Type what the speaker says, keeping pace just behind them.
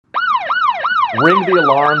Ring the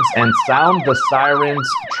alarms and sound the sirens.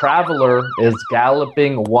 Traveler is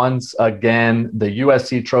galloping once again. The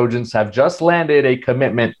USC Trojans have just landed a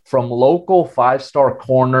commitment from local five-star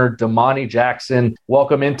corner Domani Jackson.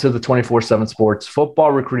 Welcome into the 24/7 Sports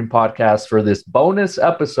Football Recruiting Podcast for this bonus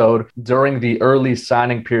episode during the early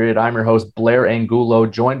signing period. I'm your host, Blair Angulo,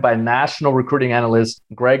 joined by national recruiting analyst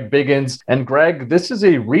Greg Biggins. And Greg, this is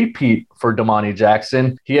a repeat for Domani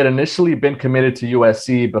Jackson. He had initially been committed to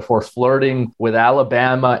USC before flirting with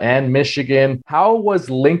Alabama and Michigan. How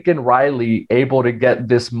was Lincoln Riley able to get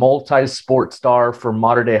this multi-sport star from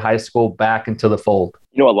Mater Dei High School back into the fold?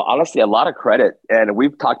 You know, honestly, a lot of credit, and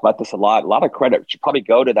we've talked about this a lot of credit should probably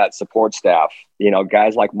go to that support staff. You know,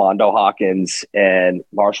 guys like Mondo Hawkins and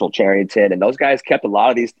Marshall Charrington, and those guys kept a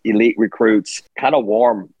lot of these elite recruits kind of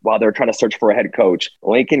warm while they're trying to search for a head coach.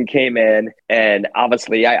 Lincoln came in, and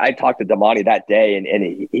obviously I talked to Domani that day, and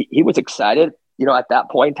he was excited, you know, at that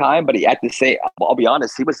point in time, but he had to say, I'll be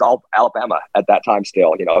honest, he was all Alabama at that time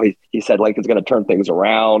still. You know, he said Lincoln's going to turn things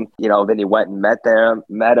around. You know, then he went and met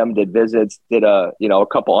him, did visits, did a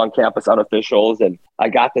couple on-campus unofficials. And I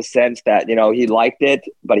got the sense that, you know, he liked it,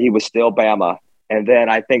 but he was still Bama. And then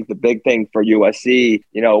I think the big thing for USC,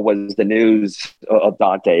 you know, was the news of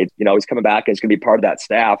Dante. You know, he's coming back and he's going to be part of that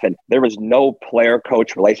staff. And there was no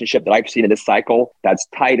player-coach relationship that I've seen in this cycle that's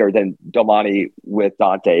tighter than Domani with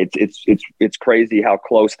Dante. It's crazy how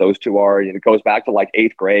close those two are. And it goes back to like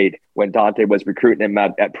 8th grade when Dante was recruiting him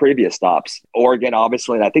at previous stops. Oregon,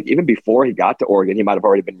 obviously, and I think even before he got to Oregon, he might have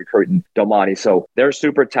already been recruiting Domani. So they're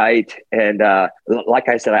super tight. And like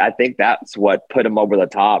I said, I think that's what put him over the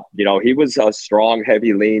top. You know, he was a strong,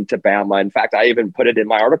 heavy lean to Bama. In fact, I even put it in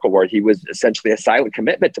my article where he was essentially a silent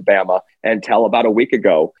commitment to Bama until about a week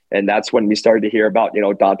ago. And that's when we started to hear about, you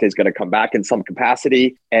know, Dante's going to come back in some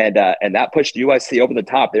capacity. And that pushed USC over the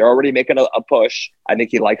top. They're already making a push. I think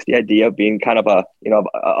he likes the idea of being kind of a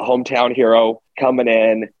hometown hero coming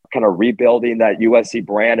in, kind of rebuilding that USC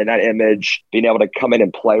brand and that image, being able to come in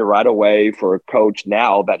and play right away for a coach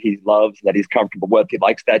now that he loves, that he's comfortable with. He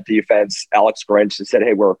likes that defense. Alex Grinch has said,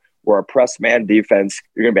 hey, we're a press man defense.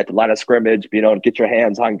 You're going to be at the line of scrimmage, you know, and get your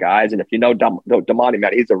hands on guys. And if you know Domani,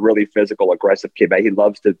 man, he's a really physical, aggressive kid, man. He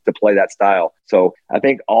loves to play that style. So I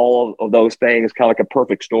think all of those things, kind of like a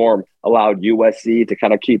perfect storm, allowed USC to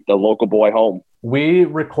kind of keep the local boy home. We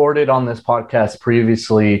recorded on this podcast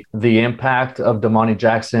previously the impact of Domani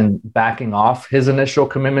Jackson backing off his initial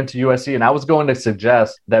commitment to USC. And I was going to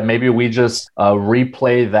suggest that maybe we just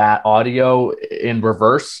replay that audio in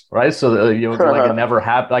reverse, right? So that, you know, like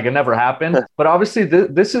it never happened. But obviously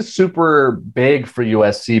this is super big for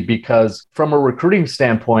USC because from a recruiting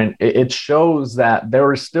standpoint, it shows that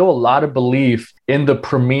there is still a lot of belief in the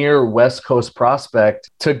premier West Coast prospect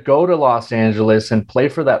to go to Los Angeles and play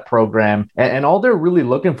for that program. And all they're really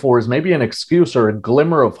looking for is maybe an excuse or a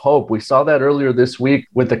glimmer of hope. We saw that earlier this week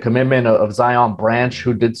with the commitment of Zion Branch,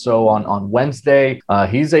 who did so on Wednesday.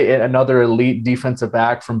 He's another elite defensive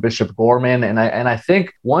back from Bishop Gorman. And I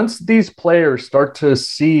think once these players start to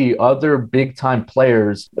see other big-time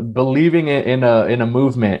players believing in a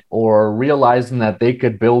movement or realizing that they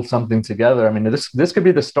could build something together, I mean, this could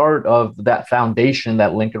be the start of that foundation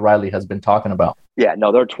that Lincoln Riley has been talking about. Yeah,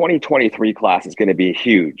 no, their 2023 class is going to be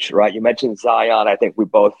huge, right? You mentioned Zion. I think we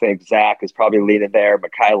both think Zach is probably leading there.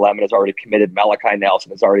 Makai Lemon is already committed. Malachi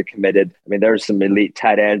Nelson is already committed. I mean, there's some elite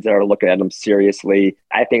tight ends that are looking at them seriously.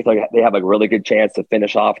 I think they have a really good chance to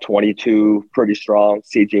finish off 22 pretty strong.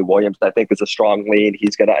 CJ Williams, I think, is a strong lead.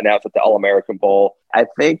 He's going to announce at the All-American Bowl. I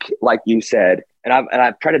think, like you said, and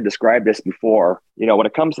I've tried to describe this before, you know, when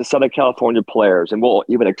it comes to Southern California players, and we'll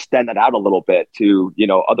even extend that out a little bit to, you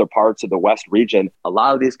know, other parts of the West region, a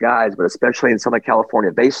lot of these guys, but especially in Southern California,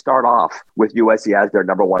 they start off with USC as their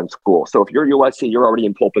number one school. So if you're USC, you're already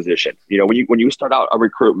in pole position. You know, when you start out a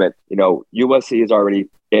recruitment, you know, USC is already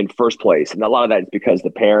in first place. And a lot of that is because the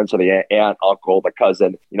parents or the aunt, uncle, the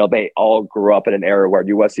cousin, you know, they all grew up in an era where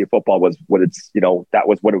USC football was what it's, you know, that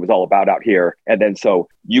was what it was all about out here. And then so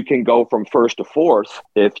you can go from first to fourth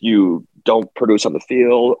if you don't produce on the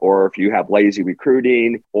field, or if you have lazy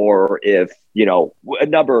recruiting, or if, you know, a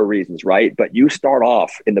number of reasons, right? But you start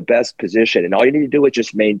off in the best position and all you need to do is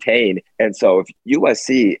just maintain. And so if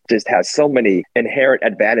USC just has so many inherent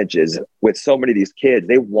advantages with so many of these kids,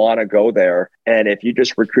 they want to go there. And if you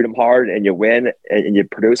just recruit them hard and you win and you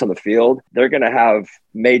produce on the field, they're going to have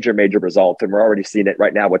major results. And we're already seeing it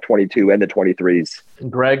right now with 22 and the 23s.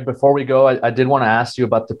 Greg, before we go, I did want to ask you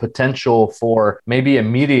about the potential for maybe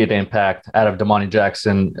immediate impact out of Domani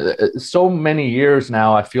Jackson. So many years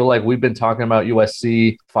now, I feel like we've been talking about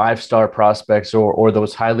USC five-star prospects or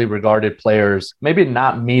those highly regarded players maybe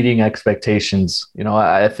not meeting expectations.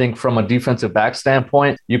 I think from a defensive back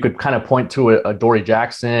standpoint, you could kind of point to a Dory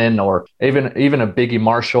Jackson or even a Biggie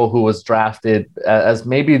Marshall, who was drafted as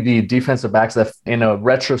maybe the defensive backs that in a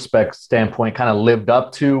retrospect standpoint kind of lived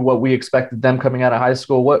up to what we expected them coming out of high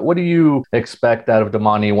school. What do you expect out of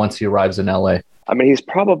Damani once he arrives in LA? I mean, he's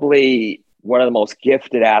probably one of the most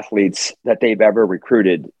gifted athletes that they've ever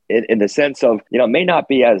recruited in the sense of, may not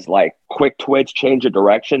be as like quick twitch, change of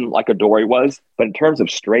direction like a Dory was, but in terms of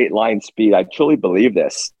straight line speed, I truly believe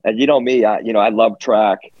this. And me, I love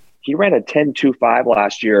track. He ran a 10.25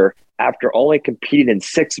 last year after only competing in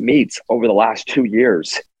 6 meets over the last 2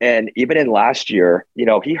 years. And even in last year,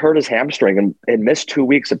 he hurt his hamstring and missed 2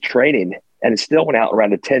 weeks of training and still went out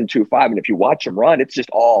around a 10.25. And if you watch him run, it's just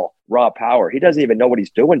all raw power. He doesn't even know what he's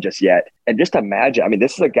doing just yet. And just imagine, I mean,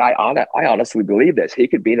 this is a guy I honestly believe this. He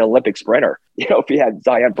could be an Olympic sprinter, if he had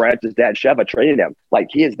Zion Branch's dad, Sheva, training him. Like,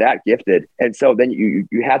 he is that gifted. And so then you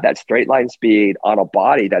have that straight line speed on a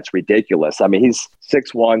body that's ridiculous. I mean, he's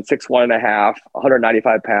 6'1", 6'1.5",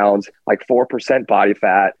 195 pounds, like 4% body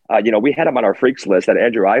fat. We had him on our freaks list that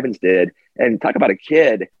Andrew Ivins did. And talk about a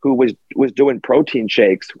kid who was doing protein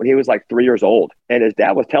shakes when he was like 3 years old. And his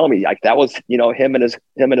dad was telling me like that was, him and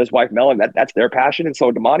his wife Melon, that's their passion. And so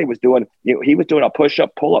Damani was doing, he was doing a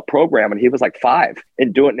push-up, pull-up program, and he was like 5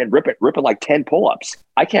 and ripping like 10 pull-ups.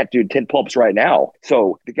 I can't do 10 pull-ups right now.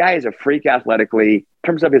 So the guy is a freak athletically. In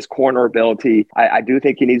terms of his corner ability, I do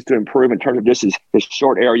think he needs to improve in terms of just his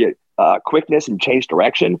short area quickness and change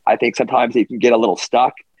direction. I think sometimes he can get a little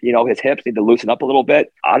stuck. His hips need to loosen up a little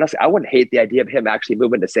bit. Honestly, I wouldn't hate the idea of him actually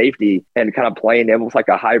moving to safety and kind of playing almost like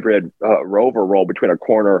a hybrid rover role between a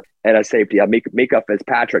corner and a safety, a Mika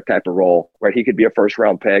Fitzpatrick type of role where he could be a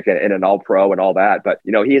first-round pick and an all-pro and all that. But,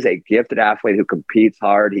 he is a gifted athlete who competes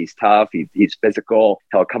hard. He's tough. He's physical.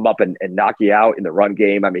 He'll come up and knock you out in the run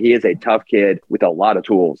game. I mean, he is a tough kid with a lot of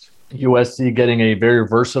tools. USC getting a very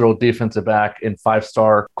versatile defensive back in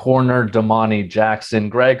 5-star corner Damani Jackson.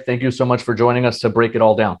 Greg, thank you so much for joining us to break it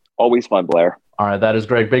all down. Always fun, Blair. All right, that is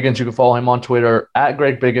Greg Biggins. You can follow him on Twitter at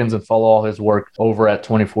Greg Biggins and follow all his work over at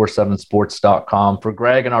 247sports.com. For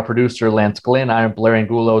Greg and our producer, Lance Glenn, I am Blair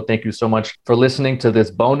Angulo. Thank you so much for listening to this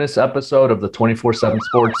bonus episode of the 247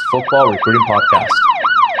 Sports Football Recruiting Podcast.